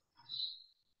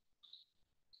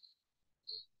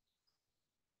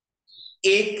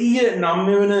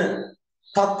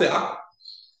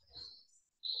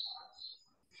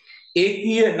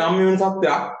ඒකීය නම්‍ය වෙන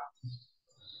තත්ත්වයක්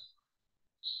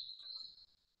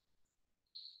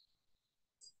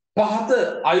පහත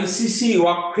ICC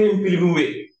වක්‍රයෙන්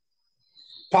පිළිබිඹුවේ.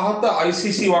 පහත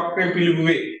ICC වක්‍රයෙන්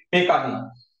පිළිබිඹුවේ මේකයි.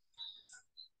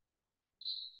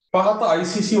 පහත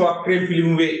ICC වක්‍රයෙන්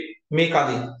පිළිබිඹුවේ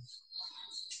මේකයි.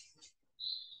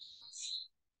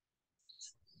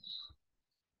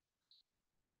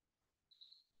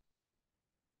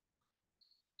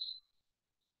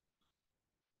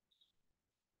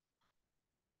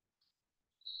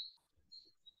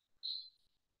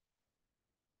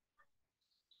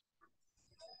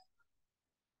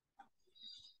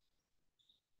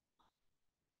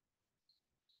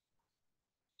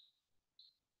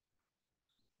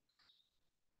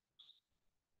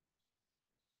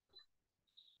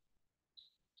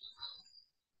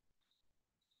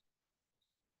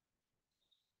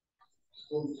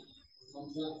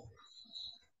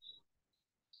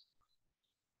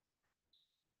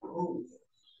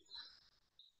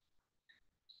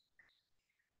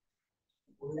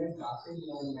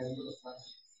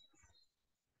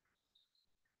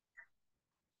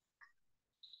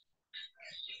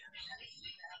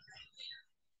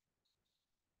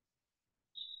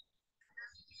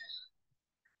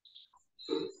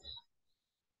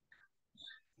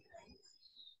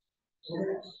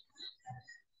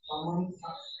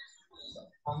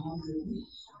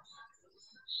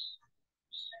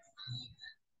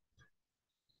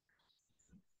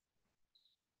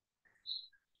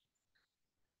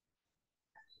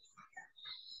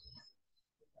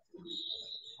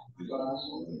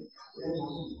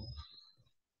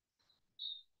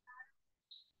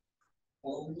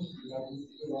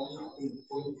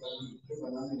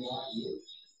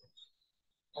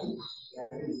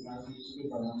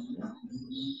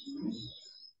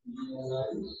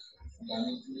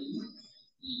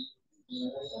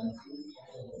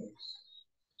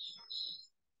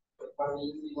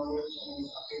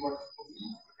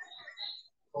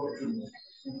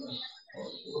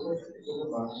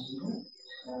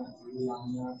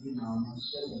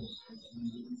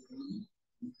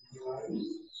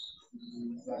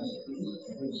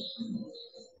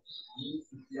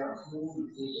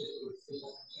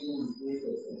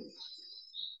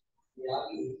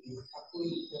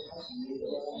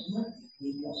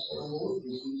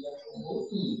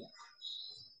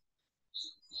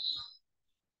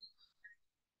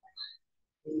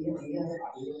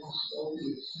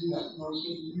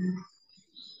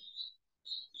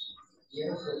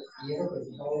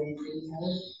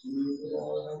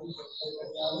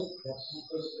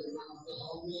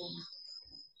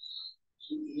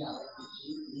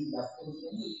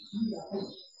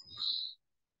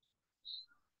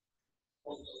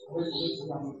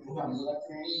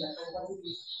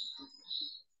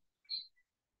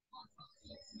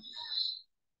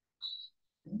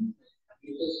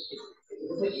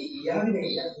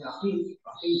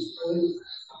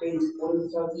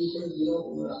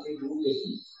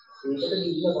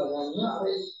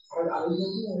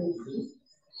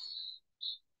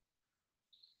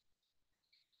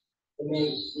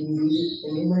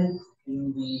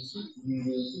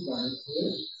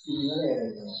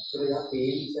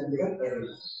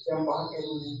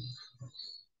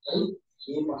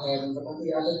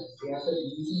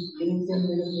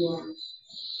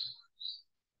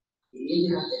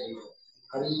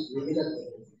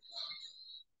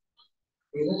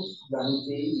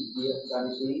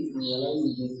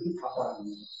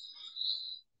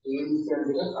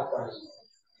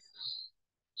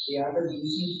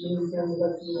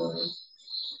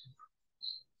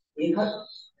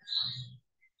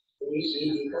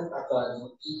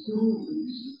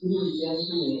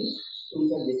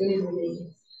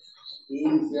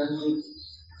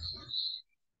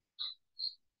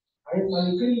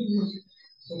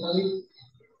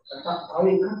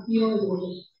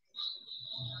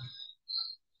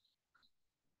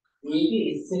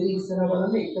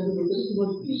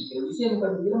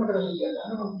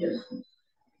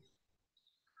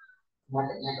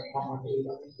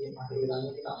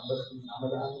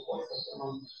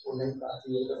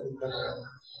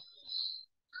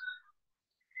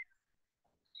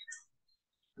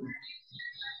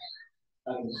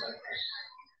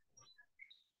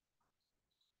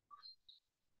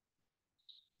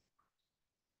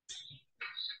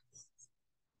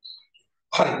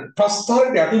 හරි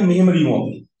ප්‍රස්තාවයට යටින් මෙහෙම ලියමු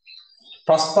අපි.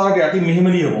 ප්‍රස්තාවයට යටින් මෙහෙම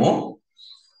ලියමු.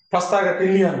 ප්‍රස්තාවයට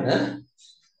යටින් ලියන්න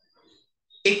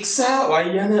x සහ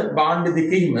y යන භාණ්ඩ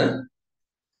දෙකෙහිම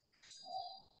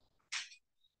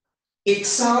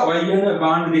x සහ y යන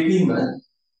භාණ්ඩ දෙකෙහිම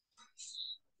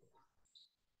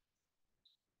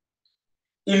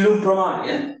ඉල්ලුම්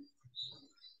ප්‍රමාණය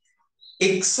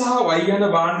x සහ y යන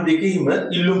භාණ්ඩ දෙකෙහිම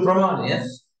ඉල්ලුම් ප්‍රමාණය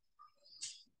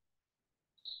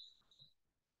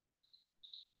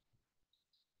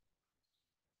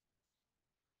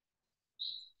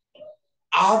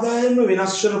ආදායම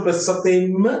වෙනස් වෙන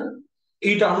ප්‍රතිශතයෙන්ම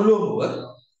ඊට අනුලෝමව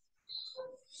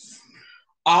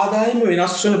ආදායම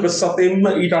වෙනස් වෙන ප්‍රතිශතයෙන්ම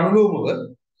ඊට අනුලෝමව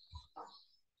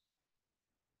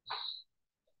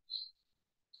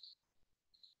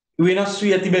වෙනස්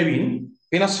වී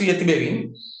ඇති බැවින්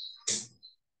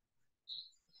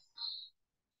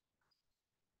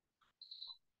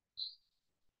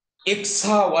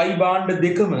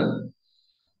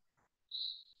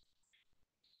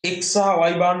x හා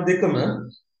y භාණ්ඩ දෙකම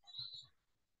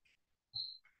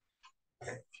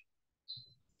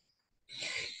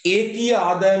ඒකීය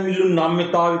ආදායම් ඉල්ලුම්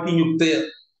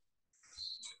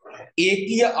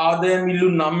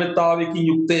නම්‍යතාවයකින්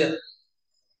යුක්තය.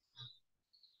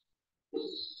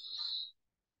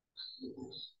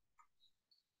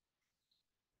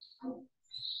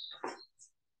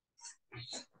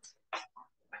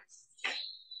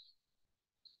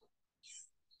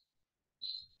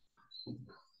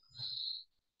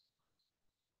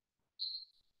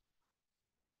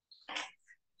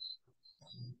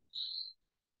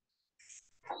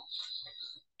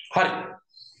 හරි.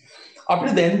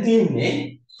 අපිට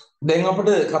දැන්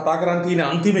අපිට කතා කරන්න තියෙන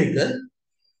අන්තිම එක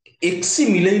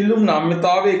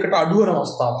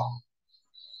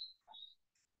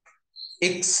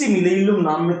x මිල ඉල්ලුම්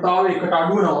නම්‍යතාවයකට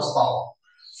අඩු වෙන අවස්ථාවක්.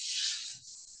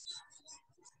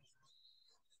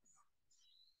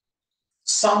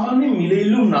 සාමාන්‍ය මිල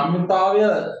ඉල්ලුම් නම්‍යතාවය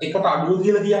එකට අඩුව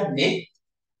කියලා කියන්නේ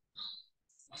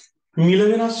මිල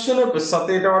වෙනස් වෙන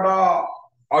ප්‍රතිශතයට වඩා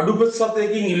අඩු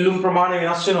ප්‍රතිශතයකින් ඉල්ලුම් ප්‍රමාණය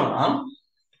වෙනස් වෙනවා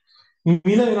නම්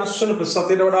මිල වෙනස් වෙන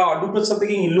ප්‍රතිශතයට වඩා අඩු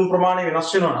ප්‍රතිශතයකින් ඉල්ලුම් ප්‍රමාණය වෙනස්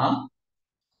වෙනවා නම්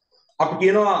අපි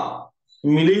කියනවා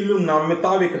මිල ඉල්ලුම්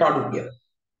නම්‍යතාවයකට අඩු කියලා.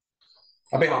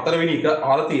 අපේ හතරවෙනි එක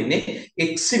අහලා තියෙන්නේ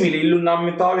x මිල ඉල්ලුම්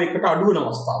නම්‍යතාවයකට අඩු වෙන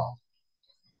අවස්ථාව.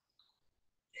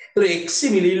 ඒතර x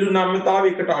මිල ඉල්ලුම්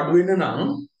නම්‍යතාවයකට අඩු වෙන නම්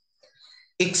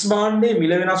x භාණ්ඩයේ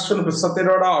මිල වෙනස් වෙන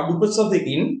ප්‍රතිශතයට වඩා අඩු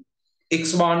ප්‍රතිශතයකින් x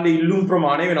භාණ්ඩයේ ඉල්ලුම්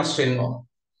ප්‍රමාණය වෙනස් වෙනවා.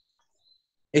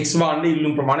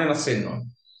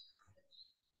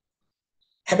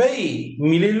 හැබැයි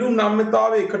මිල ඉල්ලුම්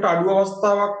නම්‍යතාවයකට අඩු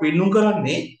අවස්ථාවක් වෙන්නුම්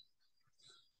කරන්නේ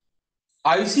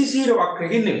ICC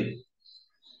වක්‍රයෙන් නෙවෙයි.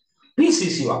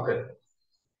 PCC වක්‍රය.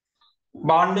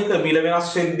 භාණ්ඩයක මිල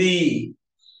වෙනස් වෙද්දී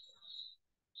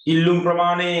ඉල්ලුම්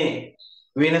ප්‍රමාණයේ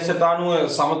වෙනසට අනුව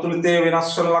සමතුලිතය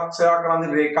වෙනස් වන ලක්ෂයා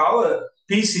කරන රේඛාව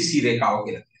PCC රේඛාව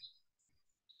කියලා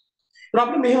කියනවා.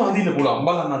 අපිට මෙහෙම අඳින්න පුළුවන්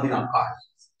බලන්න අඳින ආකාරය.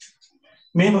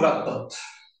 මෙහෙම ගත්තොත්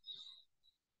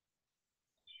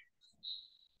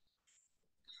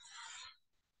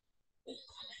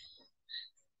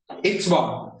x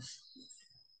භාණ්ඩ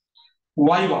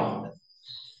y භාණ්ඩ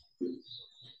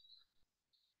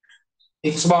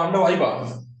x භාණ්ඩ y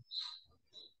භාණ්ඩ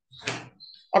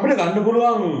අපිට ගන්න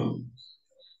පුළුවන්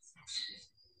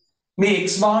මේ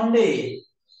x භාණ්ඩේ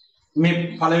මේ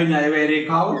පළවෙනි අයවැය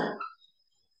රේඛාව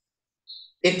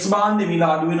x භාණ්ඩේ මිල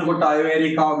අඩු වෙනකොට අයවැය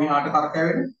රේඛාව මෙහාට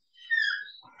කරකැවෙන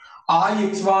ආයි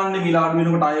x භාණ්ඩේ මිල අඩු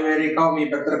වෙනකොට අයවැය රේඛාව මේ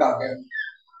පැත්තට කරකැවෙන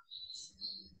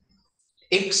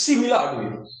x මිල අඩු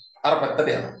වෙනවා අර පැත්තට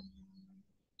යනවා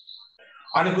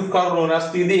අනිකුත් කරුණු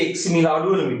නැස්තිදී x මිල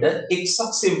අඩු වෙන විට x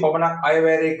අක්ෂයෙන් පමණක්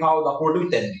අයවැය රේඛාව දකුණට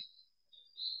විතැන්නේ.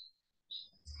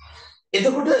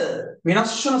 එතකොට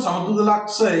වෙනස් වන සමතුලිත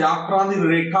ලක්ෂ යාත්‍රාන්තික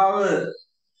රේඛාව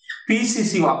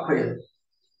PCC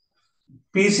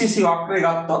වක්‍රය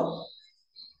ගත්තොත්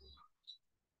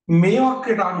මේ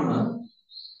වක්‍රයට අනුව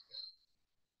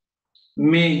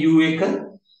මේ U1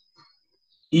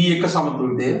 E1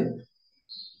 සමතුලිතය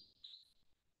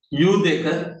U2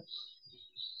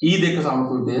 E2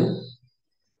 සමතුලිතය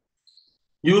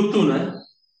U3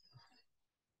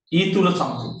 E3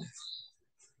 සමතුලිතය.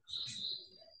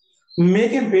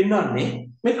 මේකෙන් පෙන්වන්නේ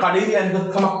මේ කඩේදී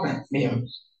ඇඳගත් කමක් නැහැ. මෙහෙම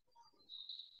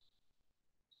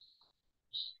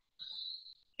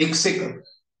x1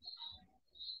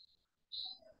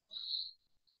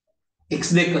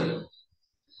 x2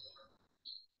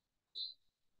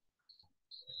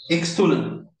 x3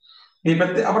 මේ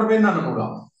පැත්තේ අපිට පෙන්වන්න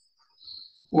පුළුවන්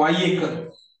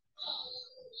y1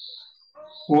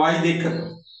 y2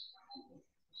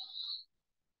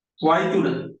 y3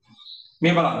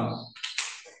 මේ බලන්න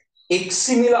x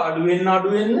මිල අඩු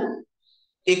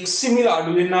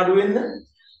වෙන්න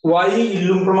y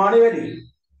ඉල්ලුම් ප්‍රමාණය වැඩි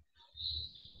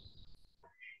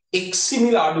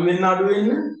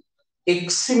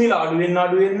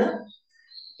වෙනවා.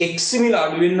 x මිල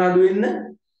අඩු වෙන්න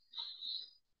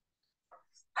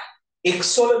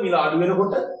x වල මිල අඩු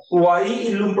වෙනකොට y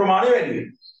ඉල්ලුම් ප්‍රමාණය වැඩි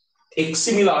වෙනවා.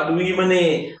 x මිල අඩු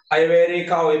වීමනේ අයවැය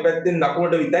රේඛාව ඒ පැත්තෙන්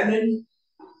දකුණට විතැන්නේ.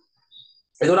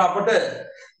 එතකොට අපට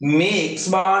මේ x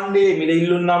භාණ්ඩයේ මිල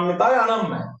ඉල්ලුම් නම්‍යතාවය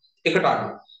අනම්මයි. එකට අඩු.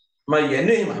 මම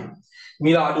කියන්නේ එහෙමයි.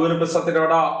 මිල අඩු වෙන ප්‍රතිශතයකට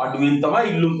වඩා අඩුවෙන්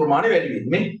තමයි ඉල්ලුම් ප්‍රමාණය වැඩි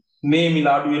වෙන්නේ. මේ මිල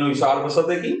අඩු වෙන විශාල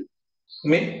ප්‍රතිශතයකින්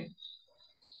මේ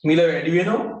මිල වැඩි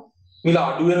වෙනවා. මිල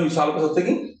අඩු වෙන විශාල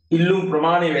ප්‍රතිශතයකින් ඉල්ලුම්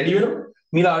ප්‍රමාණය වැඩි වෙනවා.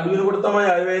 මිල අඩු වෙනකොට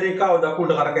තමයි අයවැය රේඛාව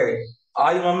දකුණට කරකැවෙන්නේ.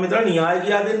 ආයි මම මෙතන න්‍යාය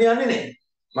කියා දෙන්න යන්නේ නැහැ.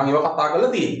 මම ඒවා කතා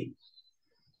කරලා තියෙන්නේ.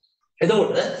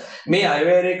 එතකොට මේ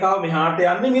අයවැය රේඛාව මෙහාට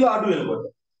යන්නේ මිල අඩු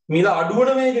වෙනකොට. මිල අඩු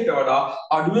වෙන වේගයට වඩා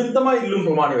අඩුවෙන් තමයි ඉල්ලුම්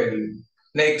ප්‍රමාණය වැඩි වෙන්නේ.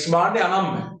 දැන් x භාණ්ඩය අනම්ම.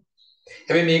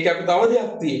 හැබැයි මේක අපි තව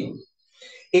දෙයක් තියෙනවා.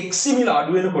 x මිල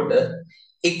අඩු වෙනකොට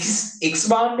x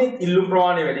භාණ්ඩයේ ඉල්ලුම්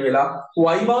ප්‍රමාණය වැඩි වෙලා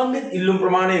y භාණ්ඩයේ ඉල්ලුම්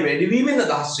ප්‍රමාණය වැඩි වීමෙන්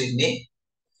අදහස් වෙන්නේ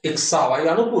x සහ y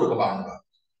අනුපූරක භාණ්ඩ.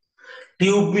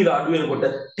 ටියුබ් මිල අඩු වෙනකොට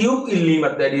ටියුබ්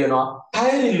ඉල්ලීමත් වැඩි වෙනවා,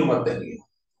 ටයර් ඉල්ලුමත් වැඩි වෙනවා.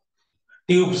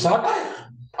 ටියුබ් සහ ටයර්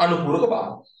අනුපූරක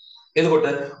භාණ්ඩ. එතකොට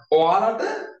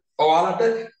ඔයාලට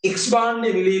x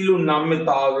භාණ්ඩයේ මිල ඉල්ලුම්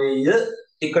නම්‍යතාවය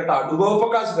එකට අඩු බව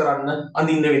ප්‍රකාශ කරන්න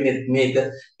අඳින්න වෙන්නේ මේක.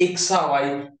 x සහ y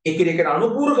එකිනෙකට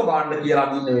අනුපූරක භාණ්ඩ කියලා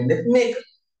අඳින්න වෙන්නේ මේක.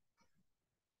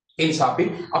 ඒ නිසා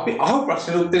අපි අහපු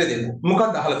ප්‍රශ්නෙට උත්තර දෙන්න.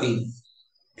 මොකක්ද අහලා තියෙන්නේ?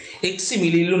 x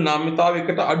මිල ඉල්ලුම් නම්‍යතාවය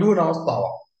එකට අඩු වෙන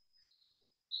අවස්ථාවක්.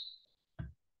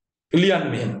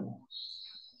 ලියන්න මෙහෙම.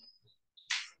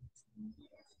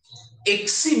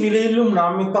 x මිල ඉල්ලුම්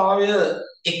නම්‍යතාවය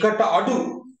එකට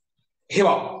අඩු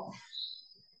හෙවත්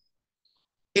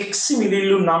x මිල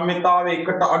ඉල්ලුම් නම්‍යතාවය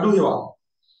එකට අඩු හෙවත්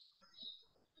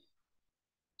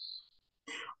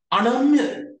අනම්‍ය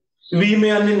වීම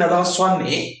යන්නේ අදහස්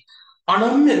වන්නේ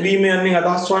අනම්‍ය වීම යන්නේ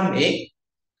අදහස් වන්නේ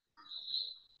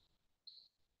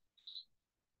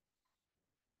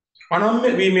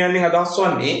අනම්‍ය වීම යන්නේ අදහස්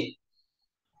වන්නේ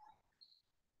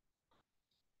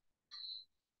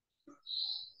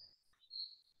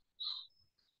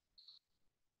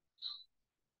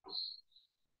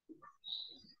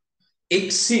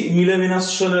x මිල වෙනස්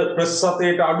වන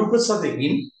ප්‍රතිශතයට අඩු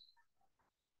ප්‍රතිශතයකින්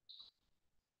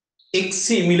x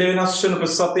මිල වෙනස් වන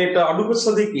ප්‍රතිශතයට අඩු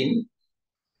ප්‍රතිශතයකින්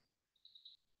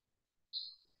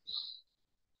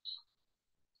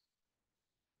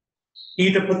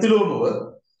ඊට ප්‍රතිලෝමව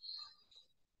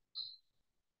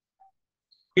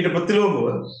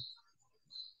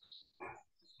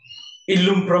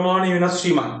ඉල්ලුම් ප්‍රමාණය වෙනස්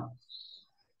වීමයි.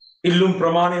 ඉල්ලුම්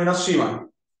ප්‍රමාණය වෙනස්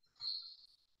වීමයි.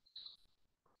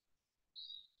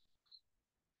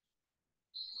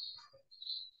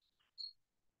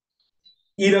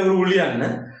 ඊළඟ රූල් යන්න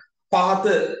පහත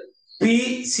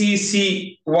PCC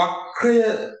වක්‍රය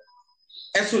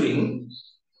ඇසුරින්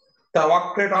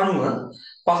වක්‍රයට අනුව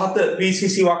පහත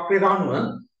PCC වක්‍රයට අනුව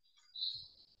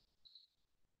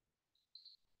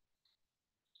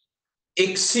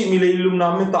x මිල ඉල්ලුම්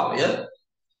නම්‍යතාවය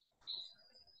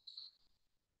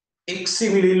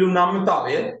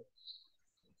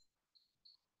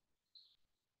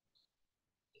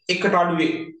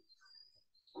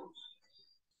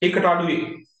එකට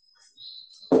අඩුවේ.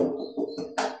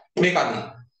 මේක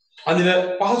අදින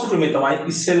පහසු ක්‍රමය තමයි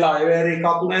ඉස්සෙල්ලා අයවැය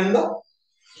රේඛා තුන ඇඳලා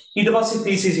ඊට පස්සේ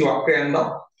PCC වක්‍රය ඇඳලා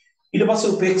ඊට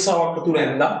පස්සේ උපේක්ෂා වක්‍ර තුන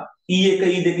ඇඳලා E1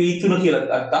 E2 E3 කියලා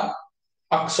ගත්තා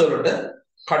අක්ෂ වලට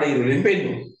කඩිරි වලින්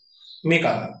පෙන්නුවා. මේක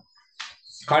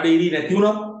කඩිරි නැති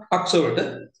වුණත් අක්ෂ වලට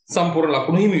සම්පූර්ණ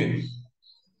ලකුණු හිමි වෙනවා.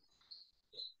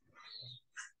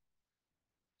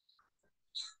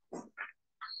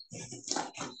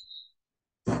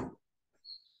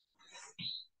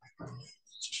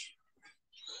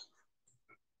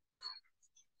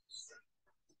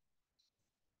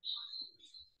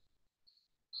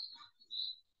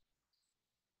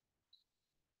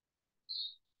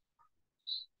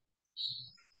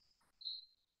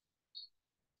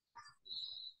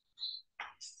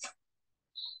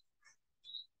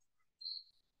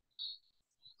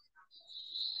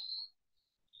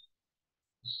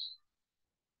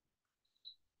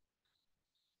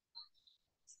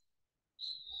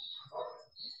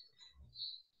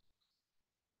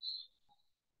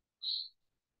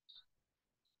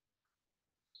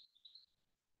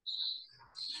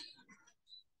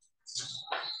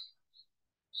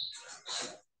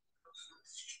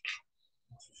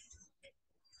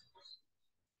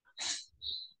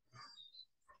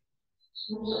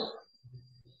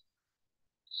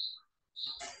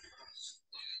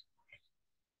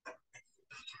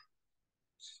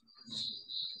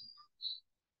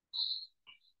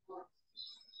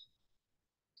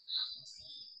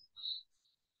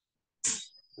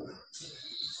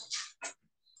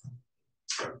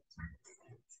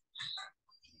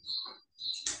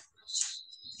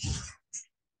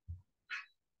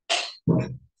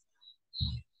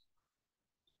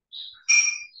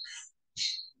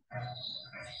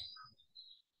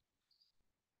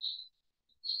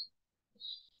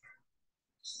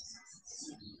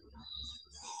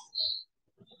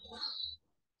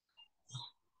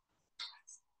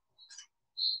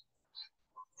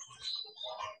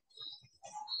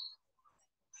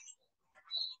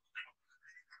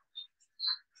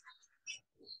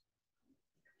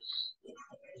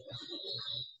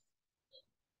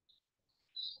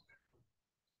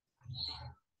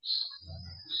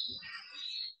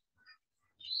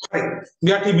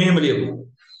 හරි. අපි මෙහෙම ලියමු.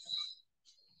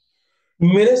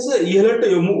 මෙලෙස ඉහළට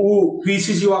යොමු වූ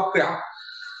PCC වක්‍රයක්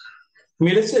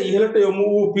මෙලෙස ඉහළට යොමු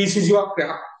වූ PCC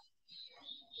වක්‍රයක්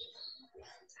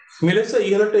මෙලෙස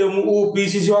ඉහළට යොමු වූ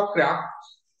PCC වක්‍රයක්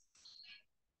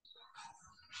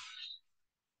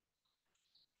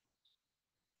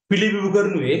පිළිබිඹු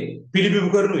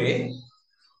කරනුවේ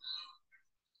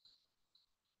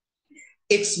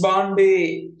X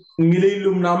භාණ්ඩයේ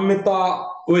මිලයිලුම්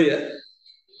නම්‍යතාවය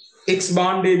X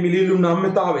භාණ්ඩයේ මිලයිලුම්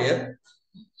නම්‍යතාවය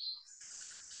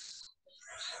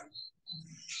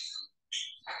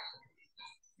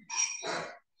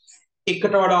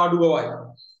එකට වඩා අඩු බවයි.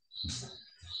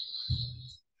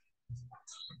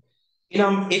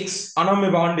 එනම් X අනම්‍ය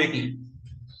භාණ්ඩයකින්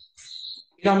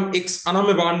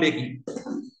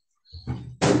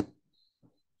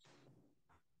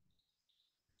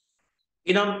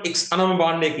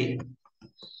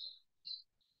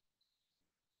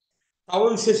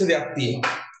තව විශේෂ දෙයක්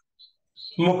තියෙනවා.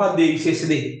 මොකක්ද මේ විශේෂ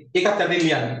දේ? ඒකත් අතේ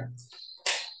ලියන්න.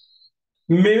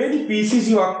 මෙවැනි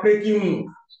PCC වක්‍රයකින්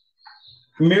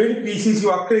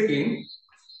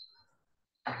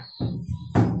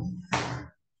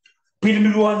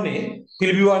පිළිබිඹුවන්නේ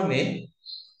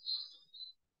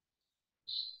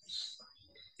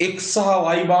X සහ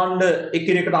Y භාණ්ඩ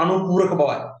එකිනෙකට අනුපූරක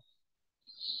බවයි.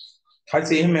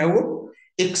 හරිද? එහෙම ඇහුවොත්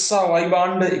X සහ Y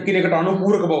භාණ්ඩ එකිනෙකට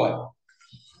අනුපූරක බවයි.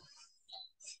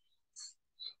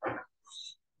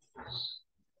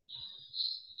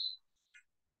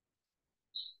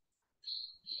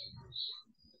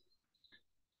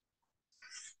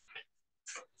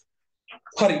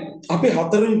 හරි. අපි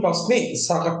හතරවෙනි ප්‍රශ්නේ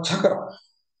සාකච්ඡා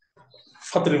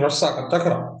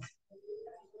කරා.